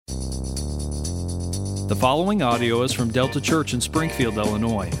The following audio is from Delta Church in Springfield,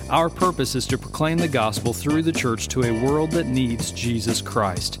 Illinois. Our purpose is to proclaim the gospel through the church to a world that needs Jesus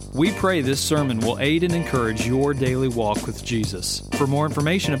Christ. We pray this sermon will aid and encourage your daily walk with Jesus. For more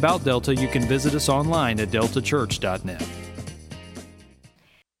information about Delta, you can visit us online at deltachurch.net.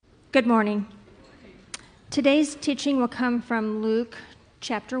 Good morning. Today's teaching will come from Luke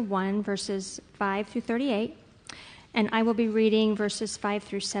chapter 1, verses 5 through 38. And I will be reading verses 5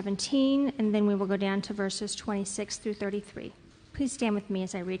 through 17, and then we will go down to verses 26 through 33. Please stand with me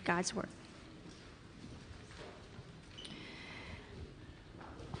as I read God's word.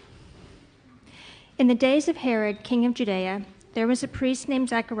 In the days of Herod, king of Judea, there was a priest named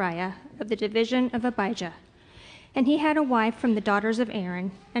Zechariah of the division of Abijah. And he had a wife from the daughters of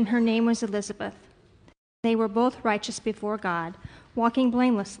Aaron, and her name was Elizabeth. They were both righteous before God, walking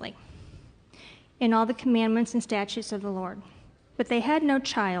blamelessly in all the commandments and statutes of the Lord. But they had no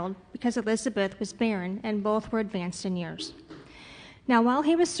child, because Elizabeth was barren, and both were advanced in years. Now while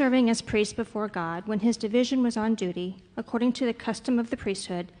he was serving as priest before God, when his division was on duty, according to the custom of the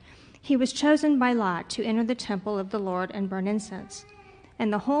priesthood, he was chosen by lot to enter the temple of the Lord and burn incense.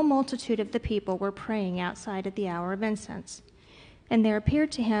 And the whole multitude of the people were praying outside at the hour of incense. And there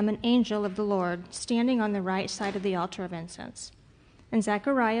appeared to him an angel of the Lord, standing on the right side of the altar of incense. And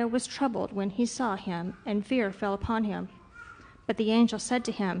Zechariah was troubled when he saw him, and fear fell upon him. But the angel said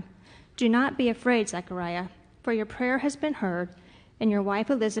to him, "Do not be afraid, Zechariah, for your prayer has been heard, and your wife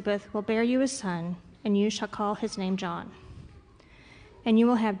Elizabeth will bear you a son, and you shall call his name John. And you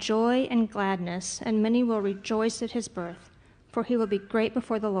will have joy and gladness, and many will rejoice at his birth, for he will be great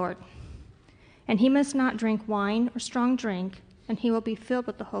before the Lord. And he must not drink wine or strong drink, and he will be filled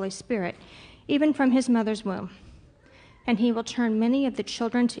with the Holy Spirit, even from his mother's womb. And he will turn many of the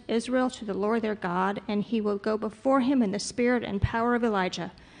children to Israel to the Lord their God, and he will go before him in the spirit and power of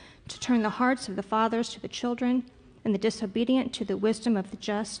Elijah, to turn the hearts of the fathers to the children, and the disobedient to the wisdom of the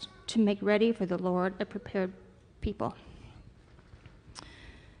just, to make ready for the Lord a prepared people."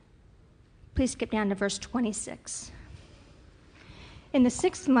 Please skip down to verse 26. In the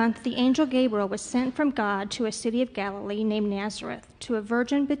 6th month, the angel Gabriel was sent from God to a city of Galilee named Nazareth, to a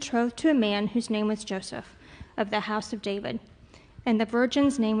virgin betrothed to a man whose name was Joseph, of the house of David. And the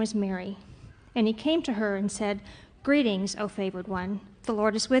virgin's name was Mary. And he came to her and said, "Greetings, O favored one, the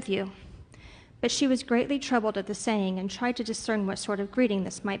Lord is with you." But she was greatly troubled at the saying, and tried to discern what sort of greeting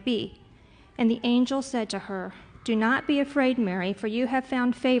this might be. And the angel said to her, "Do not be afraid, Mary, for you have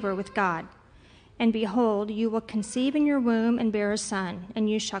found favor with God. And behold, you will conceive in your womb and bear a son, and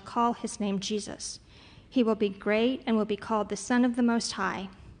you shall call his name Jesus. He will be great and will be called the Son of the Most High.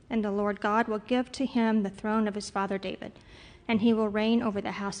 And the Lord God will give to him the throne of his father David, and he will reign over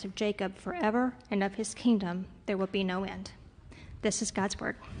the house of Jacob forever, and of his kingdom there will be no end." This is God's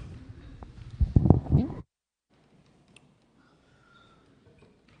word.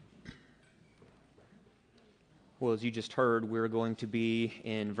 Well, as you just heard, we're going to be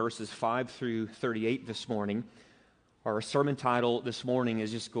in verses 5 through 38 this morning. Our sermon title this morning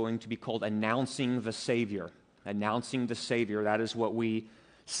is just going to be called Announcing the Savior. Announcing the Savior. That is what we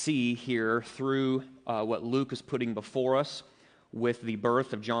see here through what Luke is putting before us, with the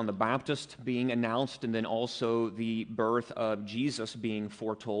birth of John the Baptist being announced, and then also the birth of Jesus being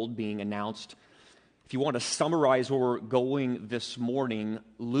foretold, being announced. If you want to summarize where we're going this morning,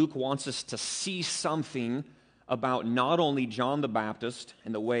 Luke wants us to see something about not only John the Baptist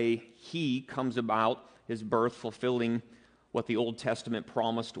and the way he comes about, his birth fulfilling what the Old Testament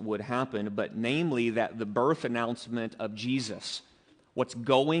promised would happen, but namely that the birth announcement of Jesus, what's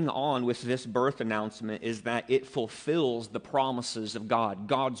going on with this birth announcement is that it fulfills the promises of God.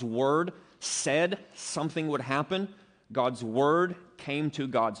 God's word said something would happen. God's word came to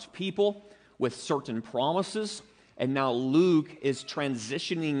God's people with certain promises. And now Luke is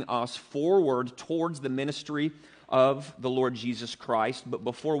transitioning us forward towards the ministry of the Lord Jesus Christ. But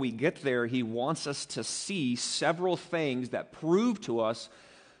before we get there, he wants us to see several things that prove to us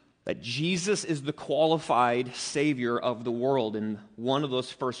that Jesus is the qualified Savior of the world. And one of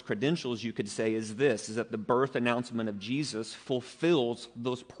those first credentials, you could say, is this, is that the birth announcement of Jesus fulfills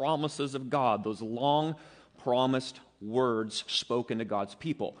those promises of God, those long promised words spoken to God's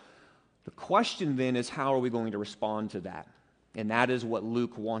people. The question then is, how are we going to respond to that? And that is what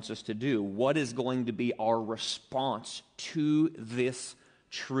Luke wants us to do. What is going to be our response to this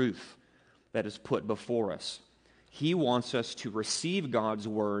truth that is put before us? He wants us to receive God's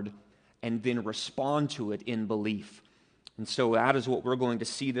word and then respond to it in belief. And so that is what we're going to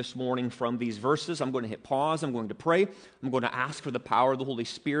see this morning from these verses. I'm going to hit pause. I'm going to pray. I'm going to ask for the power of the Holy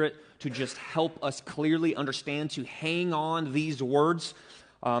Spirit to just help us clearly understand, to hang on these words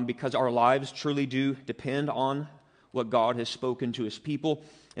because our lives truly do depend on what God has spoken to His people.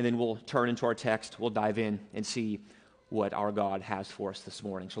 And then we'll turn into our text. We'll dive in and see what our God has for us this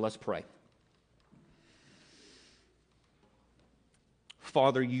morning. So let's pray.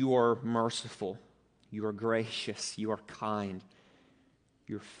 Father, you are merciful. You are gracious. You are kind.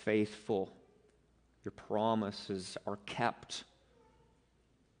 You're faithful. Your promises are kept.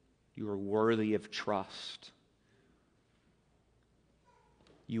 You are worthy of trust.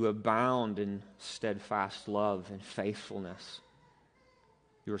 You abound in steadfast love and faithfulness.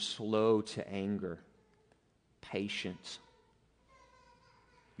 You're slow to anger, patient.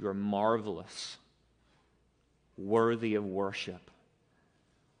 You are marvelous, worthy of worship.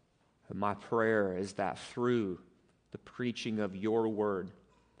 And my prayer is that through the preaching of your word,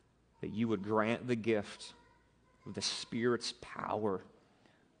 that you would grant the gift of the Spirit's power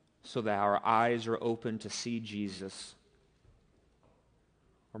so that our eyes are open to see Jesus.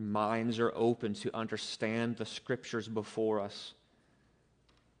 Our minds are open to understand the Scriptures before us.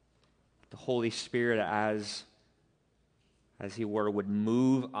 The Holy Spirit, as He were, would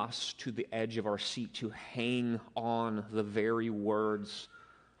move us to the edge of our seat to hang on the very words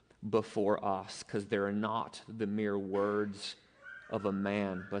before us, because they're not the mere words of a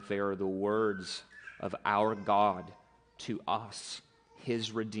man, but they are the words of our God to us,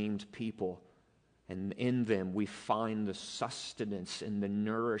 His redeemed people. And in them we find the sustenance and the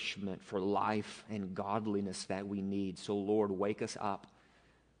nourishment for life and godliness that we need. So Lord, wake us up.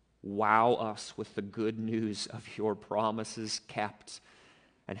 Wow us with the good news of your promises kept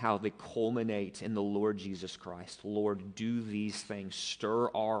and how they culminate in the Lord Jesus Christ. Lord, do these things. Stir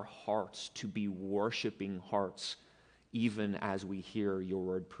our hearts to be worshiping hearts, even as we hear your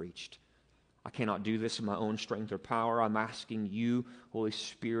word preached. I cannot do this in my own strength or power. I'm asking you, Holy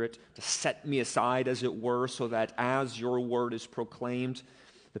Spirit, to set me aside, as it were, so that as your word is proclaimed,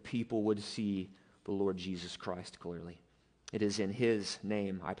 the people would see the Lord Jesus Christ clearly. It is in His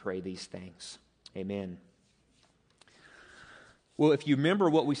name I pray these things. Amen. Well, if you remember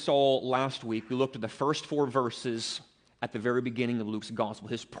what we saw last week, we looked at the first 4 verses at the very beginning of Luke's gospel,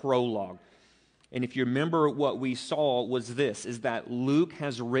 his prologue. And if you remember, what we saw was this, is that Luke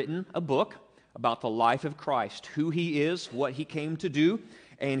has written a book about the life of Christ, who He is, what He came to do,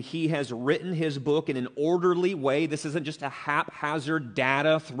 and he has written his book in an orderly way. This isn't just a haphazard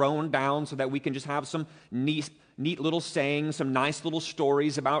data thrown down so that we can just have some neat little sayings, some nice little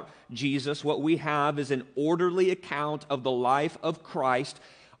stories about Jesus. What we have is an orderly account of the life of Christ,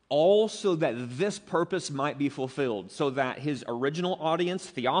 all so that this purpose might be fulfilled, so that his original audience,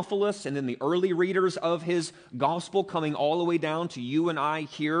 Theophilus, and then the early readers of his gospel coming all the way down to you and I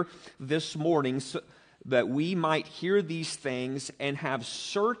here this morning, so that we might hear these things and have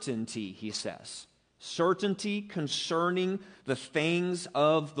certainty, he says. Certainty concerning the things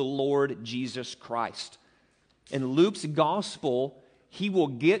of the Lord Jesus Christ. In Luke's gospel, he will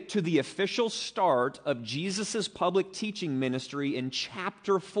get to the official start of Jesus' public teaching ministry in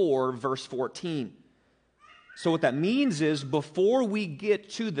chapter 4, verse 14. So what that means is, before we get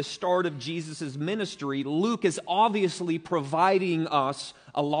to the start of Jesus' ministry, Luke is obviously providing us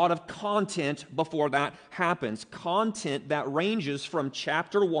a lot of content before that happens. Content that ranges from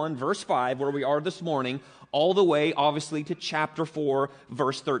chapter 1, verse 5, where we are this morning, all the way, obviously, to chapter 4,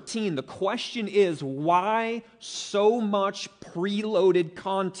 verse 13. The question is, why so much preloaded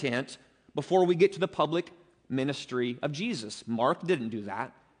content before we get to the public ministry of Jesus? Mark didn't do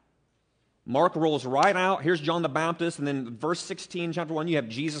that. Mark rolls right out. Here's John the Baptist, and then verse 16, chapter 1, you have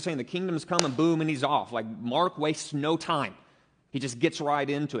Jesus saying the kingdom's come, and boom, and he's off. Like, Mark wastes no time. He just gets right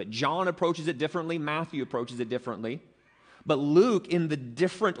into it. John approaches it differently. Matthew approaches it differently. But Luke, in the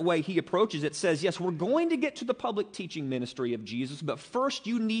different way he approaches it, says, yes, we're going to get to the public teaching ministry of Jesus, but first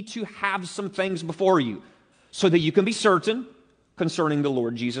you need to have some things before you so that you can be certain concerning the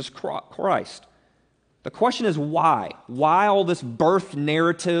Lord Jesus Christ. The question is why? Why all this birth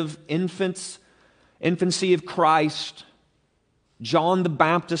narrative, infancy of Christ, John the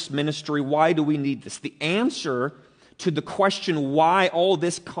Baptist ministry? Why do we need this? The answer to the question why all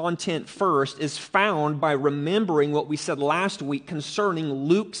this content first is found by remembering what we said last week concerning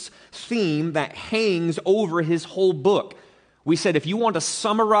Luke's theme that hangs over his whole book. We said if you want to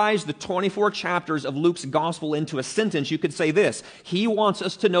summarize the 24 chapters of Luke's gospel into a sentence, you could say this: he wants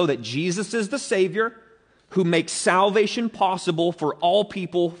us to know that Jesus is the Savior who makes salvation possible for all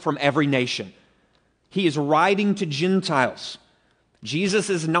people from every nation. He is writing to Gentiles, Jesus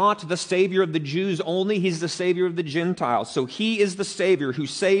is not the Savior of the Jews only, He's the Savior of the Gentiles. So He is the Savior who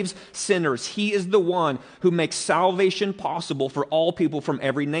saves sinners. He is the one who makes salvation possible for all people from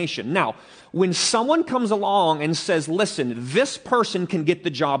every nation. Now, when someone comes along and says, listen, this person can get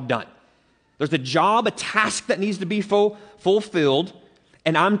the job done. There's a job, a task that needs to be fulfilled.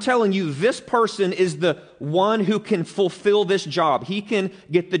 And I'm telling you, this person is the one who can fulfill this job. He can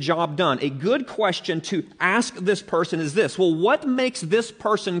get the job done. A good question to ask this person is this: well, what makes this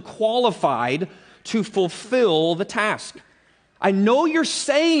person qualified to fulfill the task? I know you're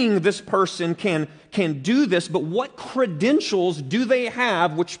saying this person can do this, but what credentials do they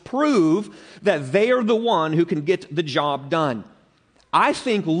have which prove that they are the one who can get the job done? I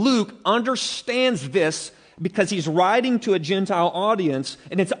think Luke understands this because he's writing to a Gentile audience,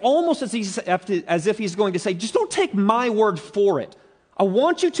 and it's almost as if he's going to say, just don't take my word for it. I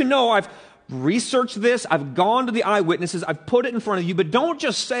want you to know I've researched this, I've gone to the eyewitnesses, I've put it in front of you, but don't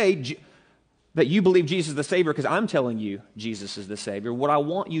just say that you believe Jesus is the Savior because I'm telling you Jesus is the Savior. What I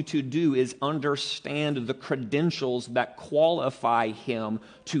want you to do is understand the credentials that qualify Him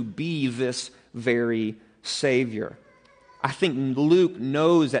to be this very Savior. I think Luke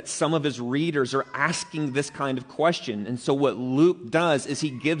knows that some of his readers are asking this kind of question. And so what Luke does is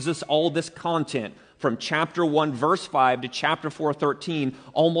he gives us all this content from chapter 1, verse 5 to chapter 4, 13,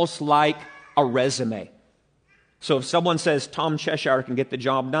 almost like a resume. So if someone says Tom Cheshire can get the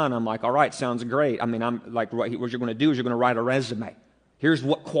job done, I'm like, all right, sounds great. I mean, I'm like, what you're going to do is you're going to write a resume. Here's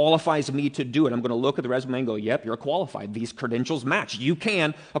what qualifies me to do it. I'm going to look at the resume and go, yep, you're qualified. These credentials match. You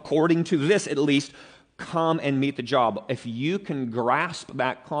can, according to this at least, come and meet the job. If you can grasp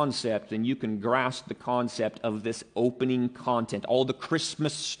that concept, then you can grasp the concept of this opening content, all the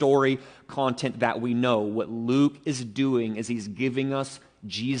Christmas story content that we know. What Luke is doing is he's giving us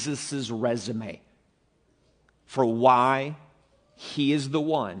Jesus' resume for why he is the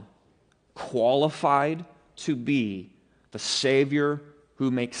one qualified to be the Savior who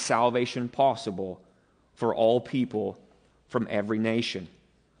makes salvation possible for all people from every nation.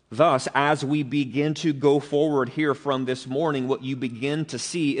 Thus, as we begin to go forward here from this morning, what you begin to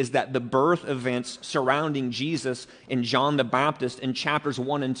see is that the birth events surrounding Jesus and John the Baptist in chapters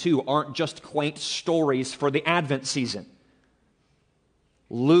 1 and 2 aren't just quaint stories for the Advent season.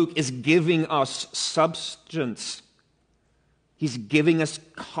 Luke is giving us substance. He's giving us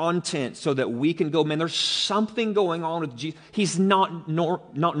content so that we can go, man, there's something going on with Jesus. He's not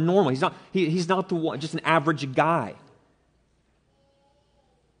normal. He's not the one, just an average guy.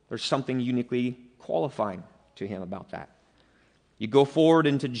 There's something uniquely qualifying to him about that. You go forward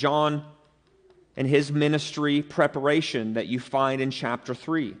into John and his ministry preparation that you find in chapter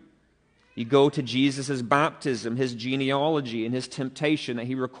 3. You go to Jesus' baptism, his genealogy, and his temptation that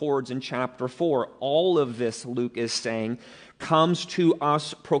he records in chapter 4. All of this, Luke is saying, comes to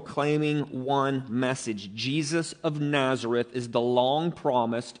us proclaiming one message. Jesus of Nazareth is the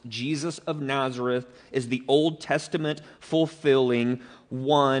long-promised, Jesus of Nazareth is the Old Testament fulfilling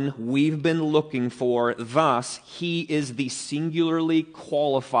one we've been looking for. Thus, he is the singularly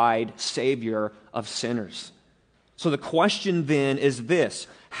qualified Savior of sinners. So the question then is this: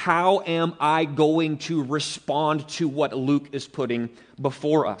 how am I going to respond to what Luke is putting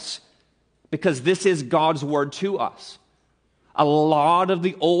before us? Because this is God's word to us. A lot of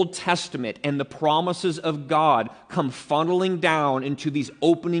the Old Testament and the promises of God come funneling down into these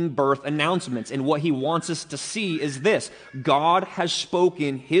opening birth announcements. And what he wants us to see is this: God has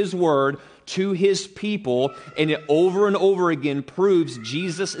spoken his word to his people, and it over and over again proves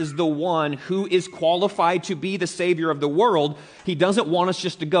Jesus is the one who is qualified to be the Savior of the world. He doesn't want us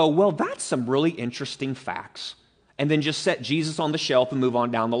just to go, well, that's some really interesting facts, and then just set Jesus on the shelf and move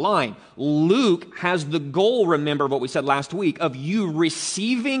on down the line. Luke has the goal, remember what we said last week, of you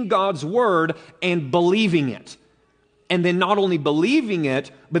receiving God's word and believing it. And then not only believing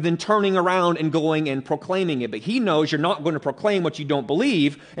it, but then turning around and going and proclaiming it. But he knows you're not going to proclaim what you don't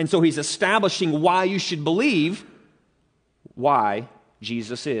believe, and so he's establishing why you should believe why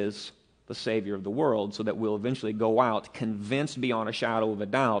Jesus is the Savior of the world, so that we'll eventually go out convinced beyond a shadow of a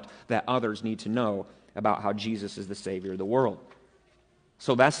doubt that others need to know about how Jesus is the Savior of the world.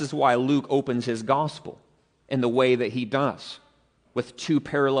 So this is why Luke opens his gospel in the way that he does, with two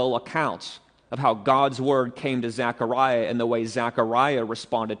parallel accounts of how God's word came to Zechariah and the way Zechariah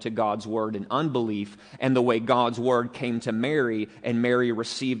responded to God's word in unbelief, and the way God's word came to Mary and Mary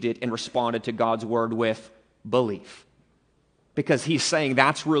received it and responded to God's word with belief. Because he's saying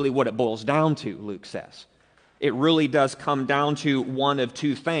that's really what it boils down to, Luke says. It really does come down to one of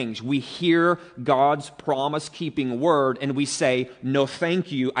two things. We hear God's promise-keeping word and we say, no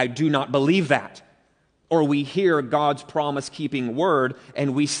thank you, I do not believe that. or we hear God's promise-keeping word,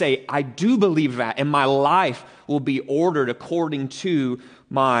 and we say, I do believe that, and my life will be ordered according to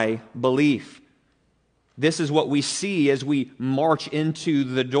my belief. This is what we see as we march into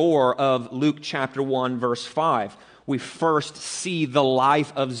the door of Luke chapter 1, verse 5. We first see the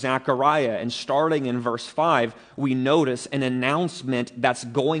life of Zechariah, and starting in verse 5, we notice an announcement that's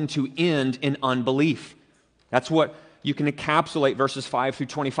going to end in unbelief. That's what you can encapsulate verses 5 through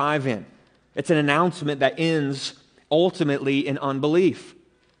 25 in. It's an announcement that ends ultimately in unbelief.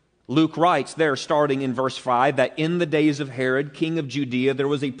 Luke writes there, starting in verse 5, that in the days of Herod, king of Judea, there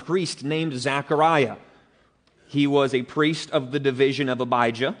was a priest named Zechariah. He was a priest of the division of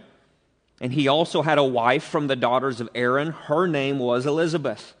Abijah, and he also had a wife from the daughters of Aaron. Her name was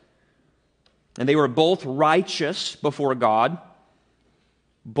Elizabeth. And they were both righteous before God.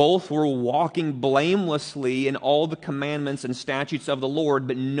 Both were walking blamelessly in all the commandments and statutes of the Lord,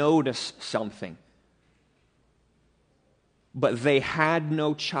 but notice something. But they had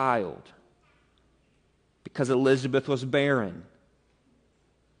no child because Elizabeth was barren.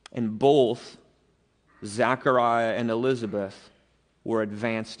 And both Zechariah and Elizabeth were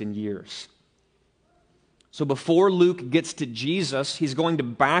advanced in years. So before Luke gets to Jesus, he's going to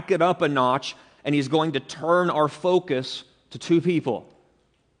back it up a notch, and he's going to turn our focus to two people,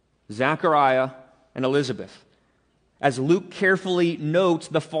 Zechariah and Elizabeth. As Luke carefully notes,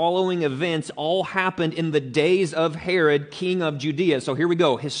 the following events all happened in the days of Herod, king of Judea. So here we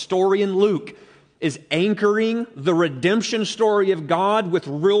go. Historian Luke is anchoring the redemption story of God with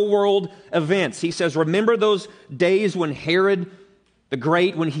real-world events. He says, remember those days when Herod the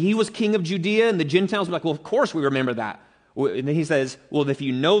Great, when he was king of Judea, and the Gentiles were like, well, of course we remember that. And then he says, well, if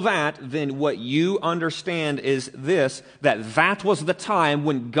you know that, then what you understand is this, that was the time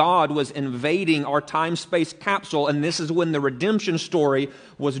when God was invading our time-space capsule, and this is when the redemption story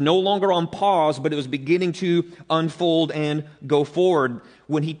was no longer on pause, but it was beginning to unfold and go forward.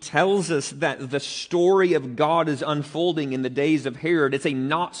 When he tells us that the story of God is unfolding in the days of Herod, it's a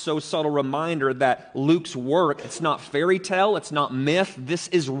not-so-subtle reminder that Luke's work, it's not fairy tale, it's not myth, this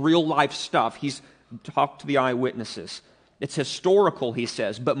is real-life stuff. He's talked to the eyewitnesses. It's historical, he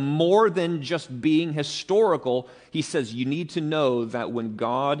says, but more than just being historical, he says you need to know that when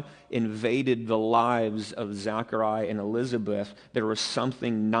God invaded the lives of Zechariah and Elizabeth, there was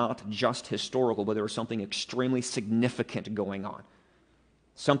something not just historical, but there was something extremely significant going on.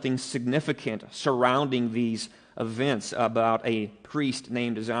 Something significant surrounding these events about a priest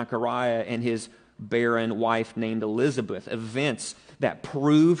named Zechariah and his barren wife named Elizabeth. Events that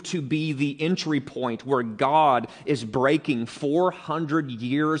prove to be the entry point where God is breaking 400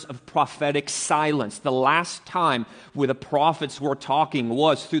 years of prophetic silence. The last time where the prophets were talking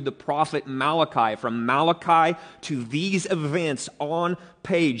was through the prophet Malachi. From Malachi to these events on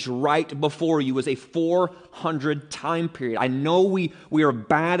page right before you was a 400 time period. I know we are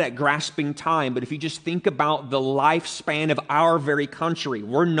bad at grasping time, but if you just think about the lifespan of our very country,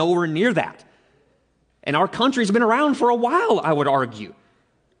 we're nowhere near that. And our country's been around for a while, I would argue.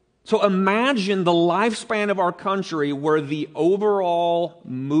 So imagine the lifespan of our country where the overall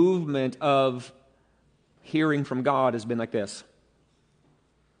movement of hearing from God has been like this.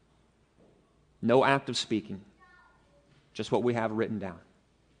 No active speaking, just what we have written down.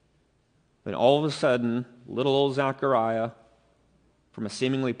 Then all of a sudden, little old Zechariah, from a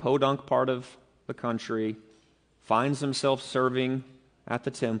seemingly podunk part of the country, finds himself serving at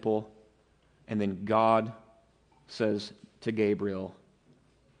the temple. And then God says to Gabriel,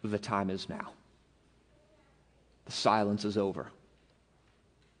 the time is now. The silence is over.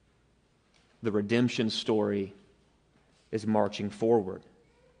 The redemption story is marching forward.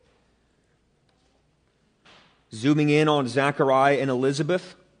 Zooming in on Zechariah and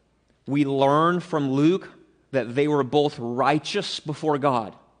Elizabeth, we learn from Luke that they were both righteous before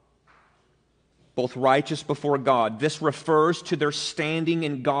God. Both righteous before God. This refers to their standing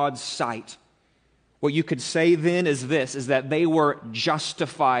in God's sight. What you could say then is this, is that they were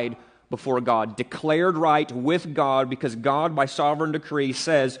justified before God, declared right with God because God, by sovereign decree,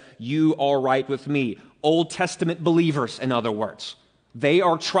 says, you are right with me. Old Testament believers, in other words. They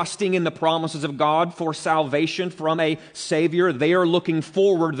are trusting in the promises of God for salvation from a Savior. They are looking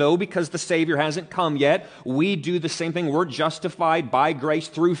forward, though, because the Savior hasn't come yet. We do the same thing. We're justified by grace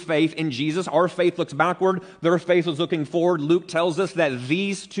through faith in Jesus. Our faith looks backward. Their faith is looking forward. Luke tells us that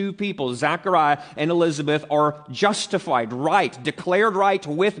these two people, Zechariah and Elizabeth, are justified, right, declared right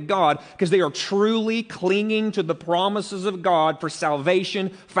with God, because they are truly clinging to the promises of God for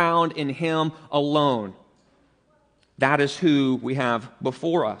salvation found in Him alone. That is who we have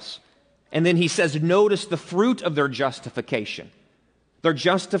before us. And then he says, notice the fruit of their justification. Their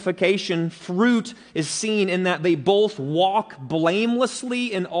justification fruit is seen in that they both walk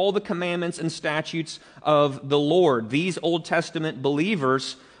blamelessly in all the commandments and statutes of the Lord. These Old Testament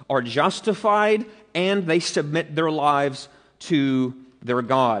believers are justified and they submit their lives to their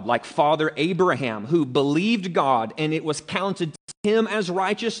God. Like Father Abraham, who believed God and it was counted to him as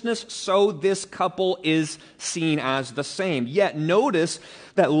righteousness, so this couple is seen as the same. Yet notice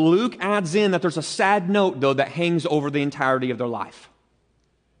that Luke adds in that there's a sad note, though, that hangs over the entirety of their life.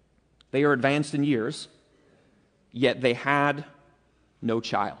 They are advanced in years, yet they had no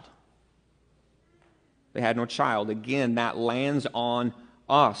child. They had no child. Again, that lands on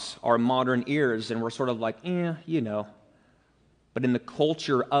us, our modern ears, and we're sort of like, you know. But in the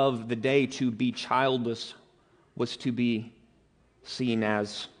culture of the day, to be childless was to be seen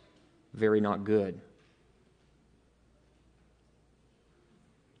as very not good.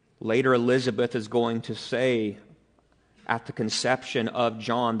 Later, Elizabeth is going to say at the conception of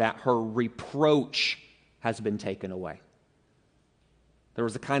John that her reproach has been taken away. There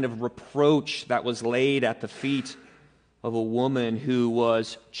was a kind of reproach that was laid at the feet of a woman who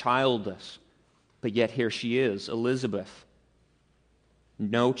was childless. But yet here she is, Elizabeth,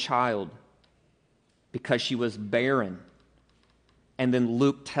 no child, because she was barren. And then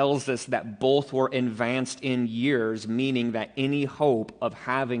Luke tells us that both were advanced in years, meaning that any hope of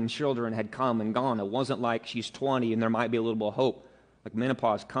having children had come and gone. It wasn't like she's 20 and there might be a little bit of hope. Like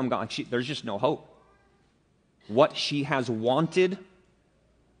menopause, come, gone. There's just no hope. What she has wanted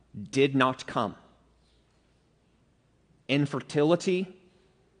did not come. Infertility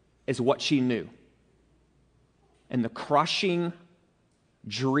is what she knew. And the crushing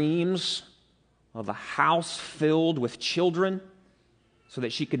dreams of a house filled with children so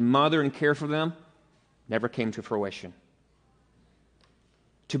that she could mother and care for them never came to fruition.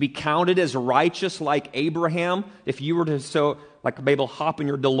 To be counted as righteous like Abraham, if you were to be able to hop in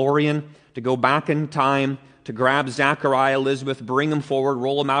your DeLorean to go back in time, to grab Zachariah, Elizabeth, bring him forward,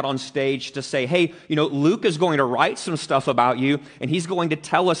 roll him out on stage to say, hey, Luke is going to write some stuff about you, and he's going to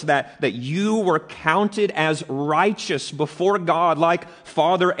tell us that you were counted as righteous before God like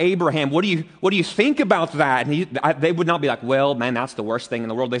Father Abraham. What do you think about that? And they would not be like, well, man, that's the worst thing in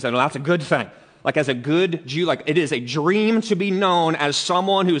the world. They said, no, that's a good thing. Like as a good Jew, like it is a dream to be known as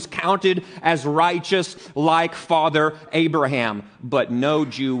someone who is counted as righteous like Father Abraham. But no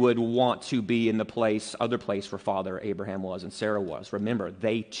Jew would want to be in the other place where Father Abraham was and Sarah was. Remember,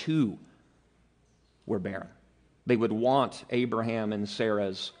 they too were barren. They would want Abraham and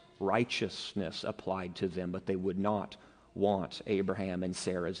Sarah's righteousness applied to them, but they would not want Abraham and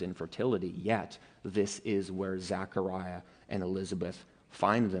Sarah's infertility. Yet, this is where Zachariah and Elizabeth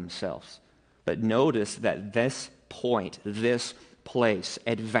find themselves. But notice that this point, this place,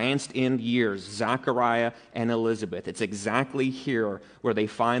 advanced in years, Zachariah and Elizabeth, it's exactly here where they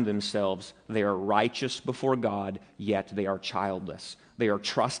find themselves. They are righteous before God, yet they are childless. They are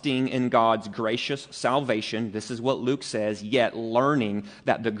trusting in God's gracious salvation. This is what Luke says, yet learning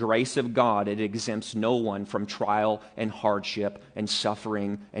that the grace of God, it exempts no one from trial and hardship and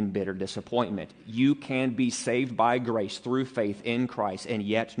suffering and bitter disappointment. You can be saved by grace through faith in Christ and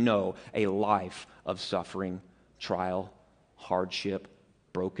yet know a life of suffering, trial, hardship,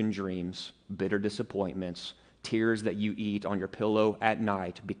 broken dreams, bitter disappointments, tears that you eat on your pillow at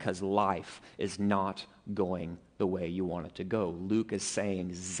night because life is not going the way you want it to go. Luke is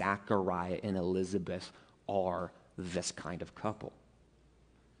saying Zachariah and Elizabeth are this kind of couple.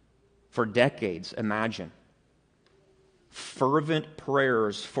 For decades, imagine, fervent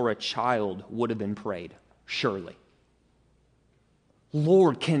prayers for a child would have been prayed, surely.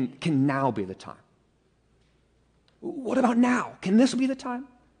 Lord, can now be the time? What about now? Can this be the time?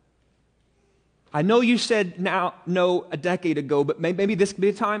 I know you said no a decade ago, but maybe this could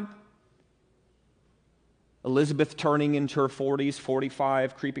be the time. Elizabeth turning into her 40s,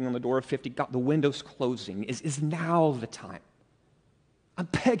 45, creeping on the door of 50, got the windows closing. Is now the time? I'm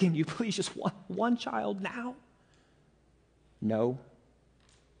begging you, please, just one child now. No,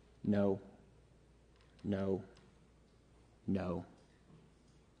 no, no, no,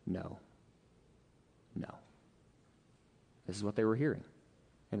 no, no. This is what they were hearing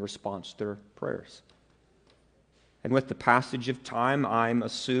in response to their prayers. And with the passage of time, I'm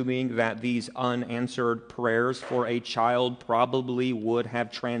assuming that these unanswered prayers for a child probably would have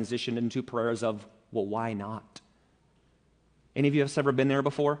transitioned into prayers of, well, why not? Any of you have ever been there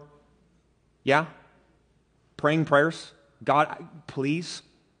before? Yeah? Praying prayers? God, please?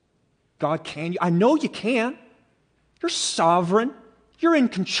 God, can you? I know you can. You're sovereign. You're in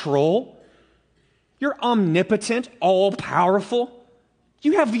control. You're omnipotent, all-powerful.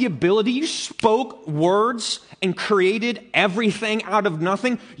 You have the ability. You spoke words and created everything out of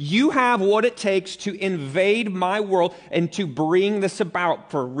nothing. You have what it takes to invade my world and to bring this about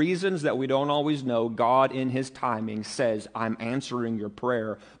for reasons that we don't always know. God, in His timing, says, I'm answering your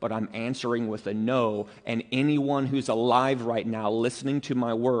prayer, but I'm answering with a no. And anyone who's alive right now listening to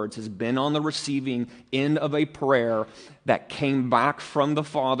my words has been on the receiving end of a prayer that came back from the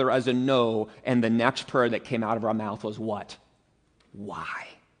Father as a no, and the next prayer that came out of our mouth was what? Why?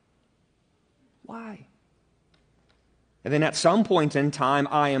 Why? And then at some point in time,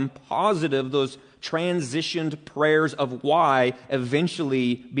 I am positive those transitioned prayers of why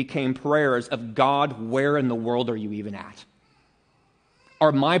eventually became prayers of God, where in the world are you even at?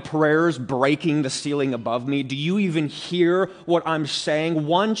 Are my prayers breaking the ceiling above me? Do you even hear what I'm saying?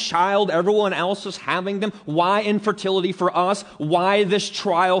 One child, everyone else is having them. Why infertility for us? Why this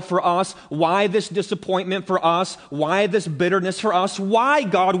trial for us? Why this disappointment for us? Why this bitterness for us? Why,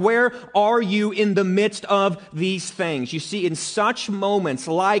 God, where are you in the midst of these things? You see, in such moments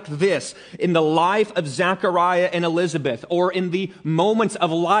like this, in the life of Zechariah and Elizabeth, or in the moments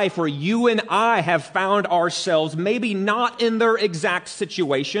of life where you and I have found ourselves, maybe not in their exact situation,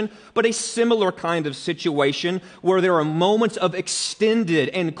 but a similar kind of situation where there are moments of extended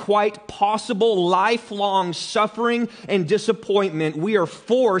and quite possible lifelong suffering and disappointment, we are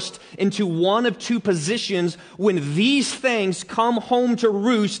forced into one of two positions when these things come home to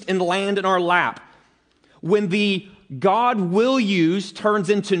roost and land in our lap. When the God will use turns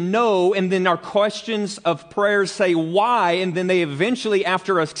into no, and then our questions of prayers say why, and then they eventually,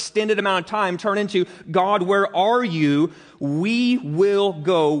 after an extended amount of time, turn into God, where are you? We will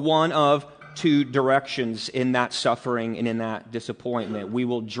go one of two directions in that suffering and in that disappointment. We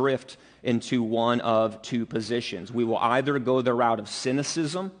will drift into one of two positions. We will either go the route of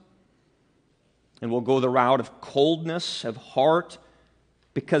cynicism, and we'll go the route of coldness of heart,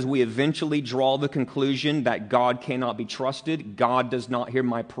 because we eventually draw the conclusion that God cannot be trusted. God does not hear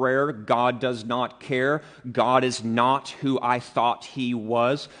my prayer. God does not care. God is not who I thought He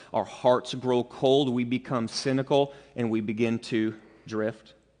was. Our hearts grow cold. We become cynical and we begin to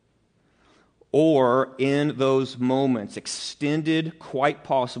drift. Or in those moments, extended, quite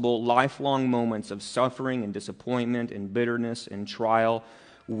possible, lifelong moments of suffering and disappointment and bitterness and trial,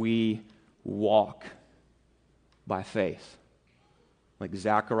 we walk by faith. Like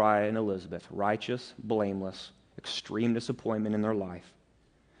Zechariah and Elizabeth, righteous, blameless, extreme disappointment in their life.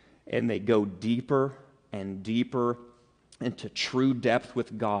 And they go deeper and deeper into true depth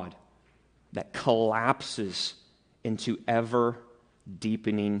with God that collapses into ever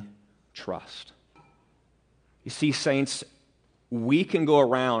deepening trust. You see, saints, we can go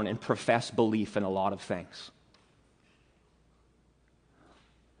around and profess belief in a lot of things.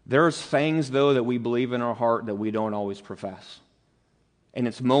 There's things, though, that we believe in our heart that we don't always profess. And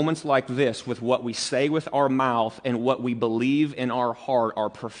it's moments like this with what we say with our mouth and what we believe in our heart, our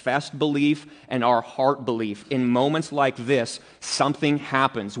professed belief and our heart belief. In moments like this, something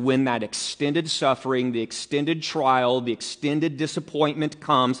happens when that extended suffering, the extended trial, the extended disappointment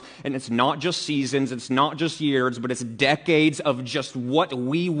comes. And it's not just seasons, it's not just years, but it's decades of just what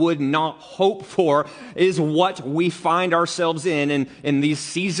we would not hope for is what we find ourselves in. And in these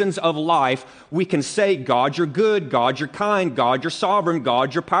seasons of life, we can say, God, you're good. God, you're kind. God, you're sovereign.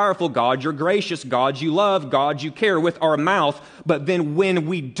 God, you're powerful. God, you're gracious. God, you love. God, you care with our mouth. But then when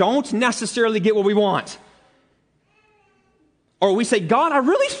we don't necessarily get what we want, or we say, God, I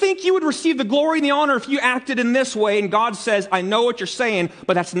really think you would receive the glory and the honor if you acted in this way. And God says, I know what you're saying,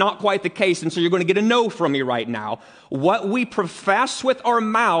 but that's not quite the case. And so you're going to get a no from me right now. What we profess with our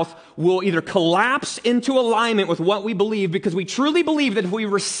mouth will either collapse into alignment with what we believe, because we truly believe that if we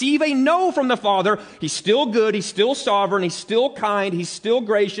receive a no from the Father, He's still good, He's still sovereign, He's still kind, He's still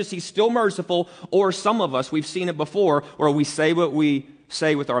gracious, He's still merciful. Or some of us, we've seen it before, where we say what we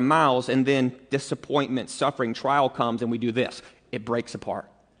say with our mouths, and then disappointment, suffering, trial comes, and we do this. It breaks apart.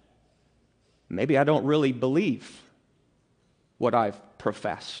 Maybe I don't really believe what I've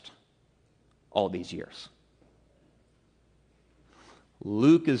professed all these years.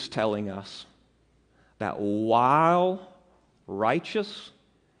 Luke is telling us that while righteous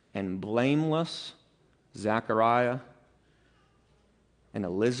and blameless Zechariah and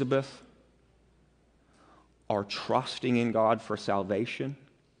Elizabeth are trusting in God for salvation,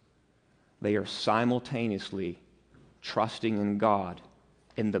 they are simultaneously trusting in God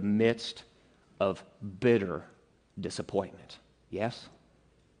in the midst of bitter disappointment. Yes?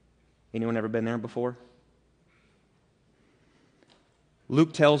 Anyone ever been there before?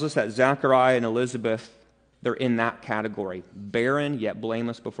 Luke tells us that Zechariah and Elizabeth, they're in that category. Barren, yet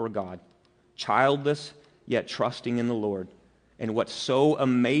blameless before God. Childless, yet trusting in the Lord. And what's so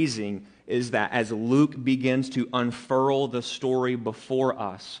amazing is that as Luke begins to unfurl the story before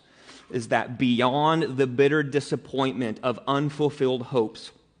us, is that beyond the bitter disappointment of unfulfilled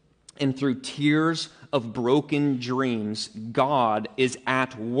hopes and through tears of broken dreams, God is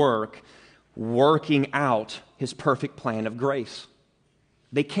at work, working out his perfect plan of grace.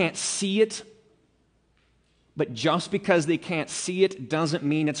 They can't see it, but just because they can't see it doesn't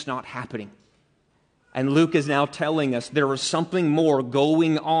mean it's not happening. And Luke is now telling us there was something more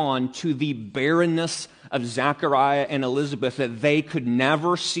going on to the barrenness of Zechariah and Elizabeth that they could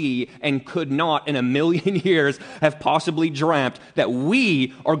never see and could not in a million years have possibly dreamt, that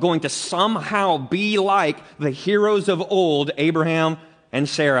we are going to somehow be like the heroes of old, Abraham and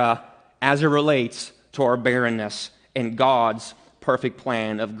Sarah, as it relates to our barrenness and God's perfect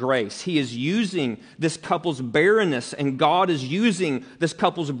plan of grace. He is using this couple's barrenness, and God is using this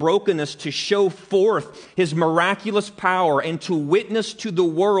couple's brokenness to show forth his miraculous power and to witness to the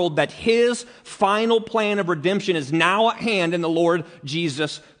world that his final plan of redemption is now at hand in the Lord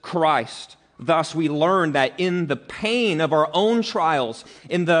Jesus Christ. Thus, we learn that in the pain of our own trials,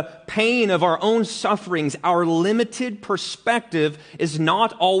 in the pain of our own sufferings, our limited perspective is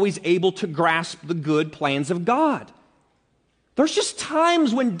not always able to grasp the good plans of God. There's just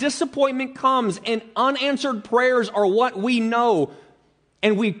times when disappointment comes and unanswered prayers are what we know,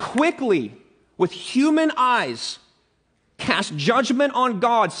 and we quickly, with human eyes, cast judgment on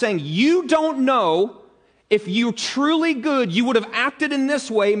God, saying, you don't know. If you're truly good, you would have acted in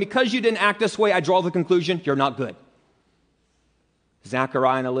this way, and because you didn't act this way, I draw the conclusion, you're not good.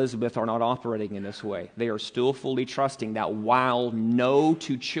 Zechariah and Elizabeth are not operating in this way. They are still fully trusting that while no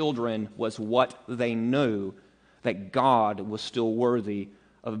to children was what they knew, that God was still worthy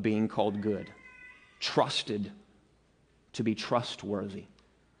of being called good, trusted to be trustworthy,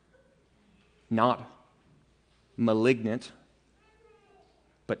 not malignant,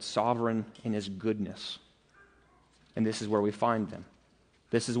 but sovereign in his goodness. And this is where we find them.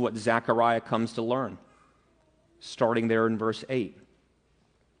 This is what Zechariah comes to learn, starting there in verse 8.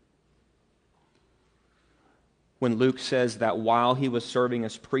 When Luke says that while he was serving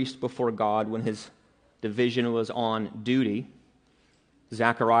as priest before God, when his division was on duty,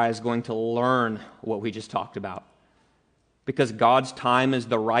 Zechariah is going to learn what we just talked about. Because God's time is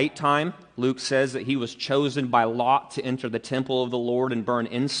the right time, Luke says that he was chosen by lot to enter the temple of the Lord and burn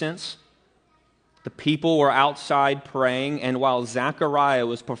incense. The people were outside praying, and while Zechariah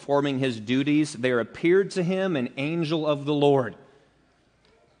was performing his duties, there appeared to him an angel of the Lord.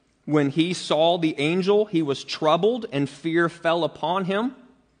 When he saw the angel, he was troubled, and fear fell upon him.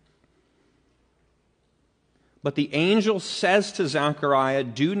 But the angel says to Zechariah,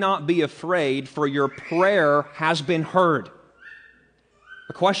 do not be afraid, for your prayer has been heard.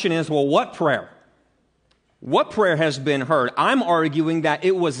 The question is, well, what prayer? What prayer has been heard? I'm arguing that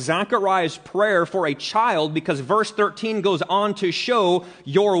it was Zechariah's prayer for a child, because verse 13 goes on to show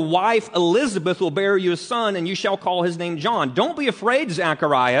your wife Elizabeth will bear you a son, and you shall call his name John. Don't be afraid,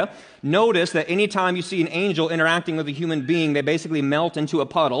 Zechariah. Notice that anytime you see an angel interacting with a human being, they basically melt into a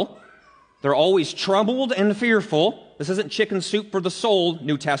puddle. They're always troubled and fearful. This isn't chicken soup for the soul,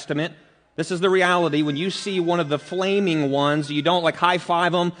 New Testament. This is the reality. When you see one of the flaming ones, you don't like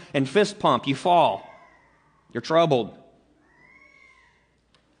high-five them and fist pump. You fall. You're troubled.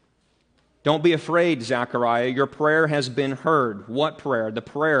 Don't be afraid, Zechariah. Your prayer has been heard. What prayer? The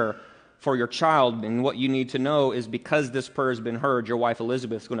prayer for your child. And what you need to know is because this prayer has been heard, your wife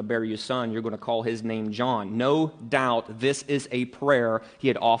Elizabeth is going to bear you a son. You're going to call his name John. No doubt this is a prayer he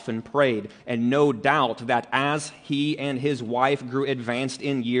had often prayed. And no doubt that as he and his wife grew advanced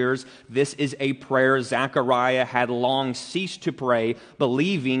in years, this is a prayer Zechariah had long ceased to pray,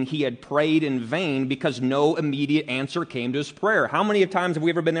 believing he had prayed in vain because no immediate answer came to his prayer. How many times have we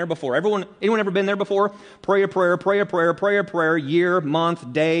ever been there before? Anyone ever been there before? Pray a prayer, pray a prayer, pray a prayer, year,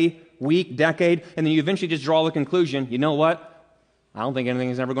 month, day, week, decade, and then you eventually just draw the conclusion, you know what? I don't think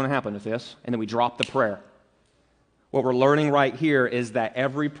anything is ever going to happen with this. And then we drop the prayer. What we're learning right here is that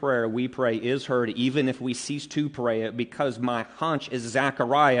every prayer we pray is heard, even if we cease to pray it, because my hunch is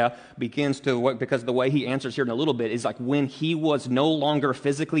Zechariah because the way he answers here in a little bit is like when he was no longer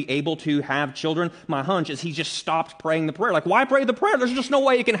physically able to have children, my hunch is he just stopped praying the prayer. Like, why pray the prayer? There's just no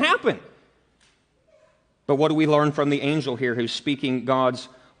way it can happen. But what do we learn from the angel here who's speaking God's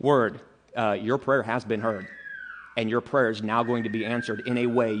word? Your prayer has been heard, and your prayer is now going to be answered in a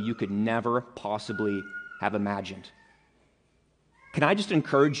way you could never possibly have imagined. Can I just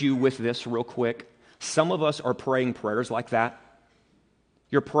encourage you with this real quick? Some of us are praying prayers like that.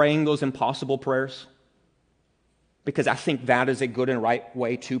 You're praying those impossible prayers because I think that is a good and right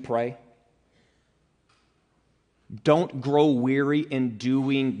way to pray. Don't grow weary in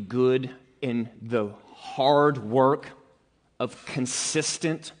doing good in the hard work of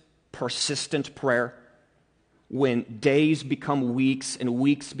consistent, persistent prayer. When days become weeks and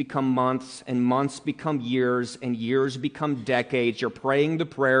weeks become months and months become years and years become decades, you're praying the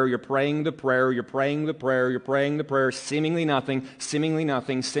prayer, you're praying the prayer, you're praying the prayer, you're praying the prayer, seemingly nothing, seemingly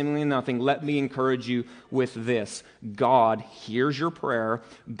nothing, seemingly nothing. Let me encourage you with this. God hears your prayer.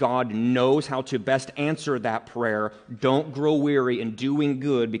 God knows how to best answer that prayer. Don't grow weary in doing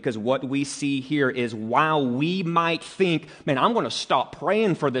good, because what we see here is while we might think, man, I'm going to stop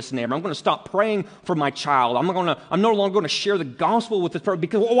praying for this neighbor. I'm going to stop praying for my child. I'm no longer going to share the gospel with this person.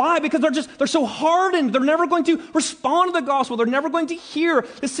 Because why? Because they're so hardened. They're never going to respond to the gospel. They're never going to hear.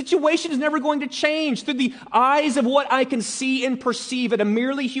 The situation is never going to change. Through the eyes of what I can see and perceive at a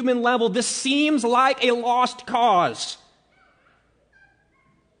merely human level, this seems like a lost cause.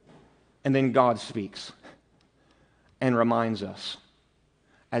 And then God speaks and reminds us,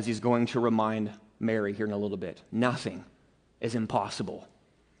 as he's going to remind Mary here in a little bit, nothing is impossible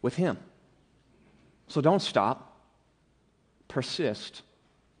with him. So don't stop. Persist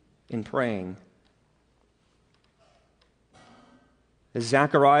in praying. As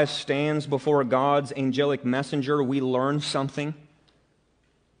Zacharias stands before God's angelic messenger, we learn something.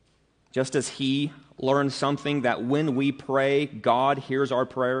 Just as he learned something, that when we pray, God hears our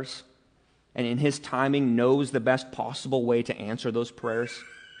prayers and in his timing knows the best possible way to answer those prayers.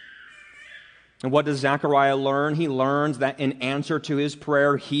 And what does Zechariah learn? He learns that in answer to his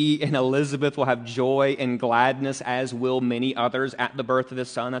prayer, he and Elizabeth will have joy and gladness, as will many others at the birth of his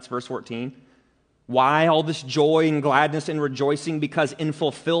son. That's verse 14. Why all this joy and gladness and rejoicing? Because in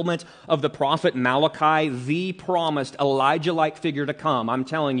fulfillment of the prophet Malachi, the promised Elijah-like figure to come, I'm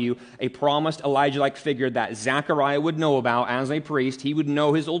telling you, a promised Elijah-like figure that Zechariah would know about as a priest. He would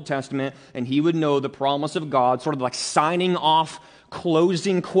know his Old Testament, and he would know the promise of God, sort of like signing off,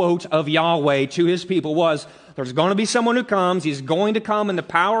 closing quote of Yahweh to his people was, there's going to be someone who comes. He's going to come in the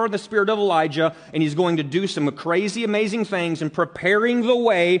power of the spirit of Elijah, and he's going to do some crazy, amazing things in preparing the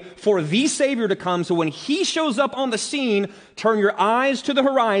way for the Savior to come. So when he shows up on the scene, turn your eyes to the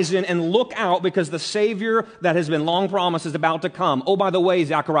horizon and look out, because the Savior that has been long promised is about to come. Oh, by the way,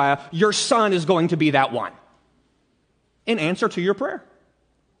 Zechariah, your son is going to be that one. In answer to your prayer.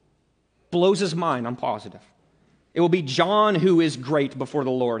 Blows his mind, I'm positive. It will be John who is great before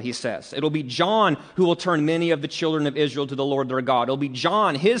the Lord, he says. It will be John who will turn many of the children of Israel to the Lord their God. It will be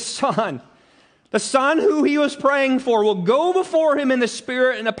John, his son, the son who he was praying for, will go before him in the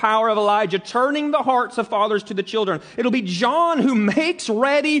spirit and the power of Elijah, turning the hearts of fathers to the children. It will be John who makes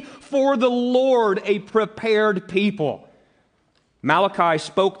ready for the Lord a prepared people. Malachi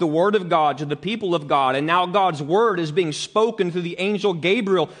spoke the word of God to the people of God, and now God's word is being spoken through the angel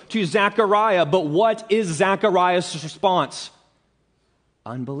Gabriel to Zechariah. But what is Zechariah's response?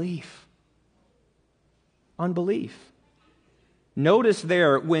 Unbelief. Unbelief. Notice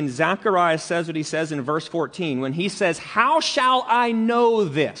there when Zechariah says what he says in verse 14, when he says, "How shall I know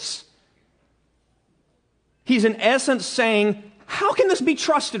this?" He's in essence saying, how can this be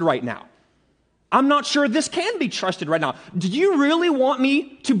trusted right now? I'm not sure this can be trusted right now. Do you really want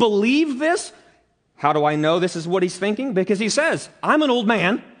me to believe this? How do I know this is what he's thinking? Because he says, I'm an old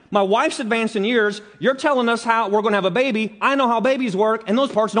man. My wife's advanced in years. You're telling us how we're going to have a baby. I know how babies work, and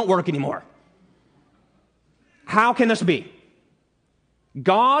those parts don't work anymore. How can this be?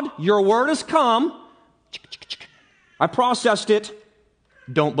 God, your word has come. I processed it.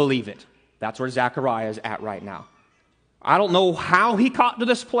 Don't believe it. That's where Zechariah is at right now. I don't know how he got to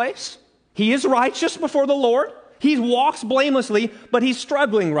this place. He is righteous before the Lord. He walks blamelessly, but he's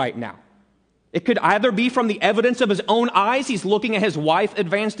struggling right now. It could either be from the evidence of his own eyes. He's looking at his wife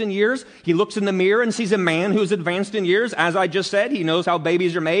advanced in years. He looks in the mirror and sees a man who's advanced in years. As I just said, he knows how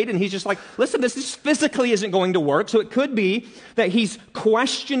babies are made, and he's just like, listen, this just physically isn't going to work. So it could be that he's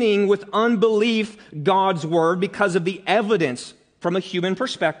questioning with unbelief God's word because of the evidence from a human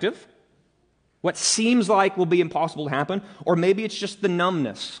perspective. What seems like will be impossible to happen. Or maybe it's just the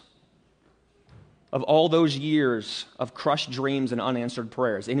numbness of all those years of crushed dreams and unanswered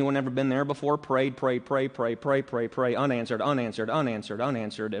prayers. Anyone ever been there before? Prayed, unanswered,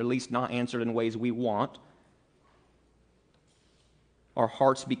 at least not answered in ways we want. Our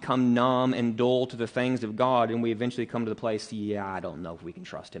hearts become numb and dull to the things of God, and we eventually come to the place, I don't know if we can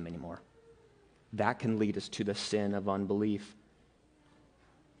trust him anymore. That can lead us to the sin of unbelief.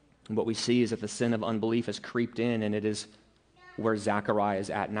 And what we see is that the sin of unbelief has creeped in, and it is where Zechariah is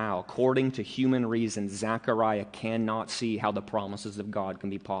at now. According to human reason, Zechariah cannot see how the promises of God can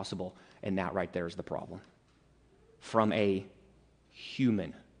be possible, and that right there is the problem. From a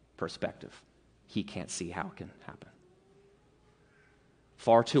human perspective. he can't see how it can happen.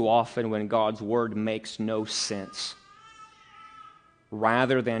 Far too often when God's word makes no sense,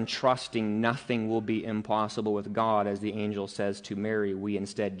 rather than trusting nothing will be impossible with God, as the angel says to Mary, we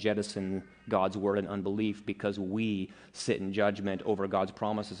instead jettison God's word in unbelief because we sit in judgment over God's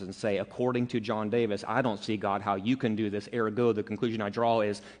promises and say, according to John Davis, I don't see, God, how you can do this. Ergo, the conclusion I draw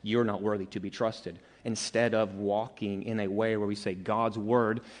is you're not worthy to be trusted. Instead of walking in a way where we say God's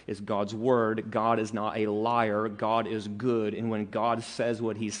word is God's word, God is not a liar, God is good, and when God says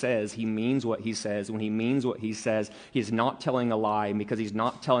what he says, he means what he says. When he means what he says, he's not telling a lie, and because he's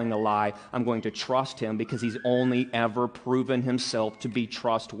not telling a lie, I'm going to trust him because he's only ever proven himself to be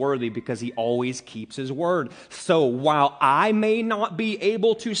trustworthy because he always keeps his word. So while I may not be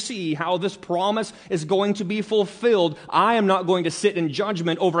able to see how this promise is going to be fulfilled, I am not going to sit in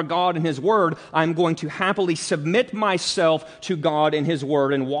judgment over God and his word. I'm going to happily submit myself to God and his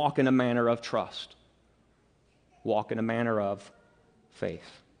word and walk in a manner of trust. Walk in a manner of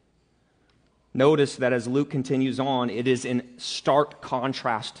faith. Notice that as Luke continues on, it is in stark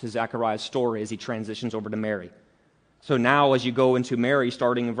contrast to Zechariah's story as he transitions over to Mary. So now as you go into Mary,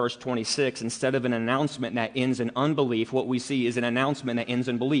 starting in verse 26, instead of an announcement that ends in unbelief, what we see is an announcement that ends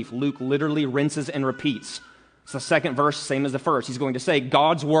in belief. Luke literally rinses and repeats. It's the second verse, same as the first. He's going to say,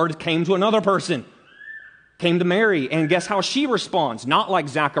 God's word came to another person, came to Mary, and guess how she responds? Not like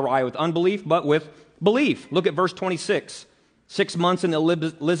Zechariah with unbelief, but with belief. Look at verse 26. 6 months into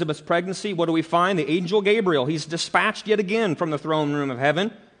Elizabeth's pregnancy, what do we find? The angel Gabriel, he's dispatched yet again from the throne room of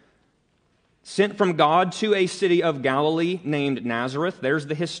heaven, sent from God to a city of Galilee named Nazareth. There's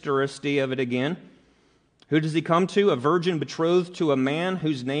the historicity of it again. Who does he come to? A virgin betrothed to a man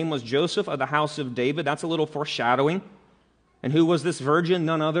whose name was Joseph of the house of David. That's a little foreshadowing. And who was this virgin?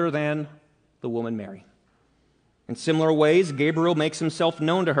 None other than the woman Mary. In similar ways, Gabriel makes himself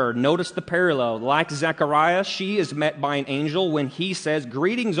known to her. Notice the parallel. Like Zechariah, she is met by an angel when he says,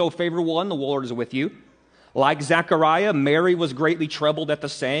 Greetings, O favored one, the Lord is with you. Like Zechariah, Mary was greatly troubled at the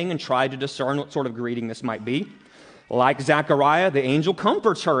saying and tried to discern what sort of greeting this might be. Like Zechariah, the angel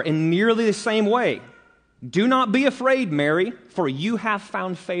comforts her in nearly the same way. Do not be afraid, Mary, for you have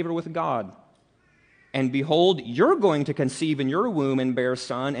found favor with God. And behold, you're going to conceive in your womb and bear a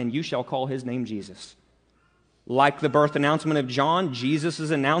son, and you shall call his name Jesus. Like the birth announcement of John,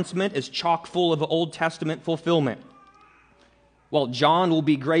 Jesus' announcement is chock full of Old Testament fulfillment. While John will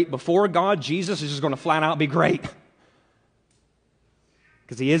be great before God, Jesus is just going to flat out be great.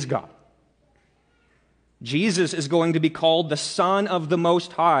 Because he is God. Jesus is going to be called the Son of the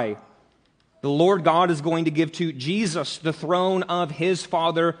Most High. The Lord God is going to give to Jesus the throne of his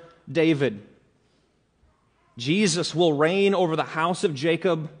father David. Jesus will reign over the house of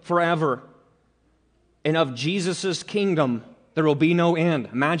Jacob forever. And of Jesus' kingdom, there will be no end.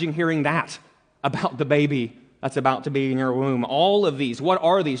 Imagine hearing that about the baby that's about to be in your womb. All of these, what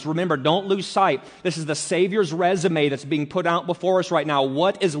are these? Remember, don't lose sight. This is the Savior's resume that's being put out before us right now.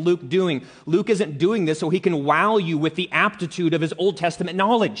 What is Luke doing? Luke isn't doing this so he can wow you with the aptitude of his Old Testament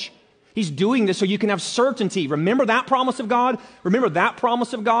knowledge. He's doing this so you can have certainty. Remember that promise of God? Remember that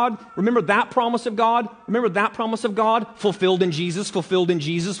promise of God? Remember that promise of God? Remember that promise of God? Fulfilled in Jesus, fulfilled in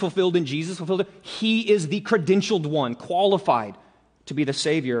Jesus, fulfilled in Jesus, fulfilled in... He is the credentialed one, qualified to be the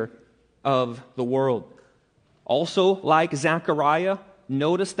Savior of the world. Also, like Zechariah,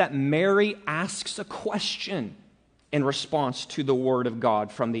 notice that Mary asks a question in response to the word of God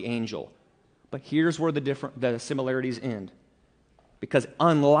from the angel. But here's where the similarities end. Because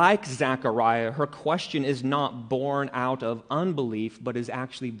unlike Zechariah, her question is not born out of unbelief, but is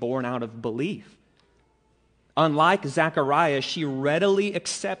actually born out of belief. Unlike Zechariah, she readily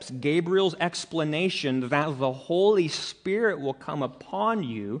accepts Gabriel's explanation that the Holy Spirit will come upon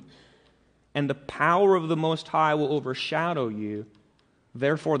you and the power of the Most High will overshadow you.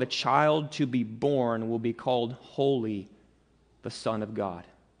 Therefore, the child to be born will be called Holy, the Son of God.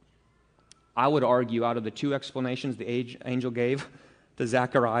 I would argue out of the two explanations the angel gave to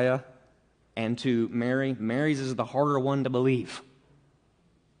Zechariah and to Mary, Mary's is the harder one to believe.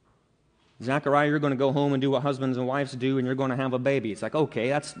 Zechariah, you're going to go home and do what husbands and wives do, and you're going to have a baby. It's like, okay,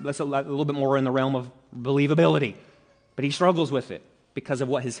 that's a little bit more in the realm of believability. But he struggles with it because of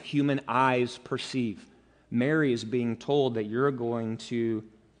what his human eyes perceive. Mary is being told that you're going to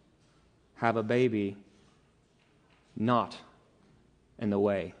have a baby not in the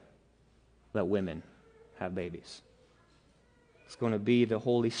way that women have babies. It's going to be the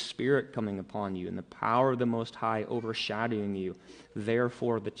Holy Spirit coming upon you and the power of the Most High overshadowing you.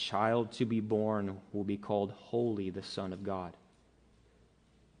 Therefore, the child to be born will be called Holy, the Son of God.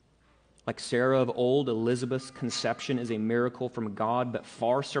 Like Sarah of old, Elizabeth's conception is a miracle from God, but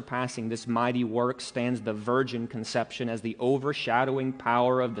far surpassing this mighty work stands the virgin conception as the overshadowing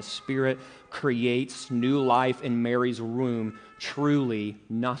power of the Spirit creates new life in Mary's womb. Truly,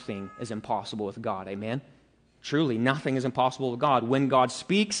 nothing is impossible with God. Amen? Truly, nothing is impossible with God. When God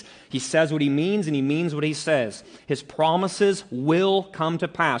speaks, He says what He means, and He means what He says. His promises will come to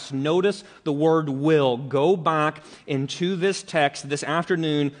pass. Notice the word will. Go back into this text this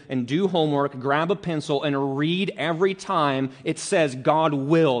afternoon and do homework, grab a pencil, and read every time it says God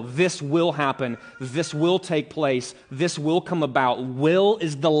will. This will happen. This will take place. This will come about. Will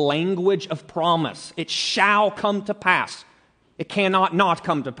is the language of promise. It shall come to pass. It cannot not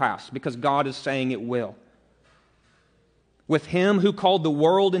come to pass because God is saying it will. With Him who called the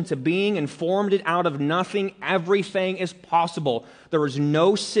world into being and formed it out of nothing, everything is possible. There is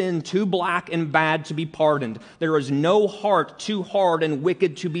no sin too black and bad to be pardoned. There is no heart too hard and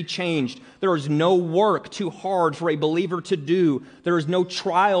wicked to be changed. There is no work too hard for a believer to do. There is no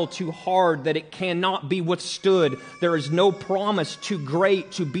trial too hard that it cannot be withstood. There is no promise too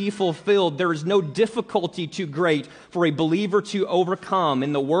great to be fulfilled. There is no difficulty too great for a believer to overcome.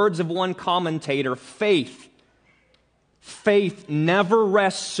 In the words of one commentator, faith never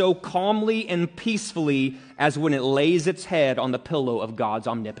rests so calmly and peacefully as when it lays its head on the pillow of God's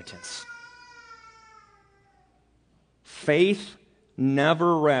omnipotence. Faith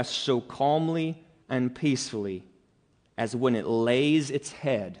never rests so calmly and peacefully as when it lays its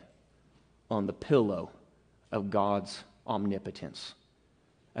head on the pillow of God's omnipotence.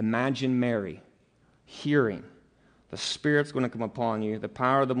 Imagine Mary hearing, the Spirit's going to come upon you. The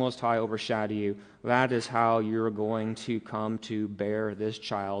power of the Most High overshadow you. That is how you're going to come to bear this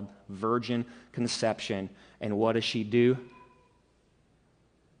child, virgin conception. And what does she do?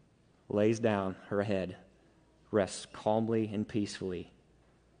 Lays down her head, rests calmly and peacefully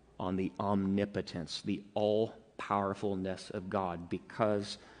on the omnipotence, the all-powerfulness of God,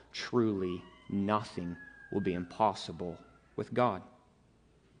 because truly nothing will be impossible with God.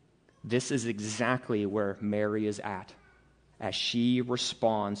 This is exactly where Mary is at as she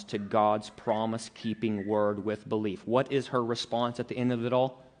responds to God's promise-keeping word with belief. What is her response at the end of it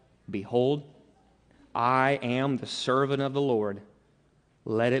all? Behold, I am the servant of the Lord.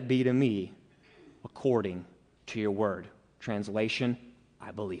 Let it be to me according to your word. Translation, I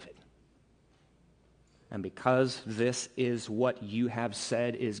believe it. And because this is what you have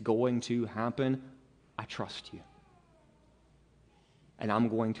said is going to happen, I trust you. And I'm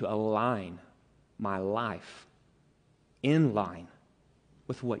going to align my life in line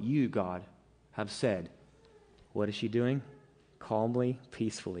with what you, God, have said. What is she doing? Calmly,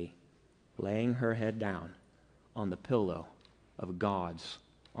 peacefully, laying her head down on the pillow of God's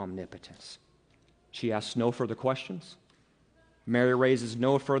omnipotence. She asks no further questions. Mary raises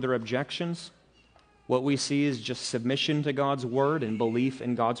no further objections. What we see is just submission to God's word and belief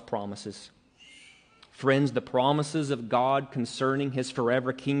in God's promises. Friends, the promises of God concerning His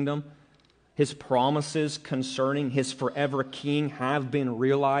forever kingdom, His promises concerning His forever king have been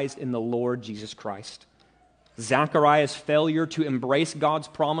realized in the Lord Jesus Christ. Zechariah's failure to embrace God's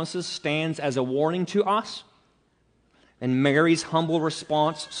promises stands as a warning to us, and Mary's humble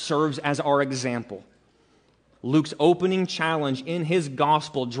response serves as our example. Luke's opening challenge in his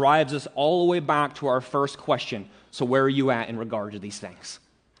gospel drives us all the way back to our first question. So where are you at in regard to these things?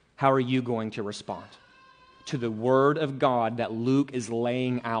 How are you going to respond to the Word of God that Luke is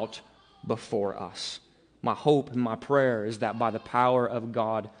laying out before us? My hope and my prayer is that by the power of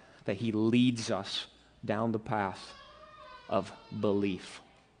God, that He leads us down the path of belief,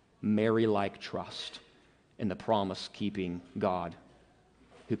 Mary-like trust in the promise-keeping God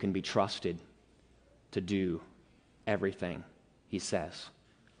who can be trusted to do everything He says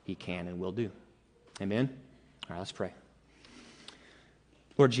He can and will do. Amen? All right, let's pray.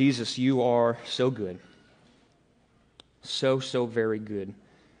 Lord Jesus, You are so good. So very good.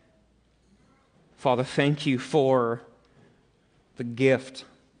 Father, thank You for the gift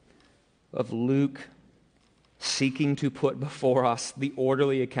of Luke seeking to put before us the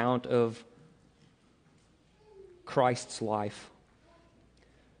orderly account of Christ's life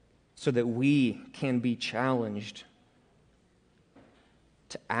so that we can be challenged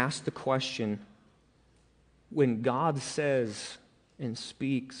to ask the question, when God says and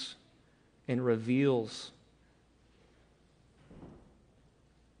speaks and reveals,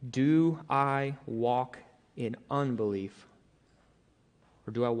 do I walk in unbelief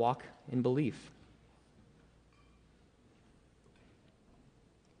or do I walk in belief?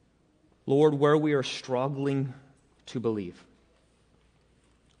 Lord, where we are struggling to believe,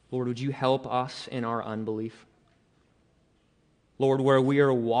 Lord, would You help us in our unbelief? Lord, where we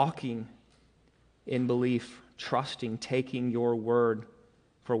are walking in belief, trusting, taking your word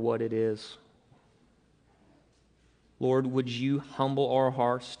for what it is. Lord, would you humble our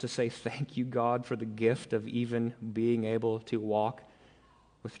hearts to say thank you, God, for the gift of even being able to walk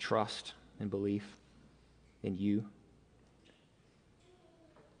with trust and belief in you.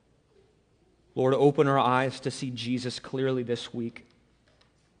 Lord, open our eyes to see Jesus clearly this week.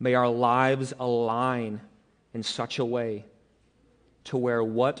 May our lives align in such a way to where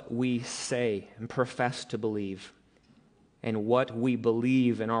what we say and profess to believe and what we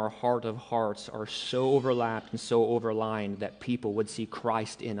believe in our heart of hearts are so overlapped and so overlined that people would see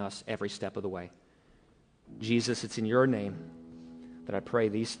Christ in us every step of the way. Jesus, it's in your name that I pray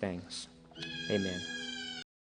these things. Amen.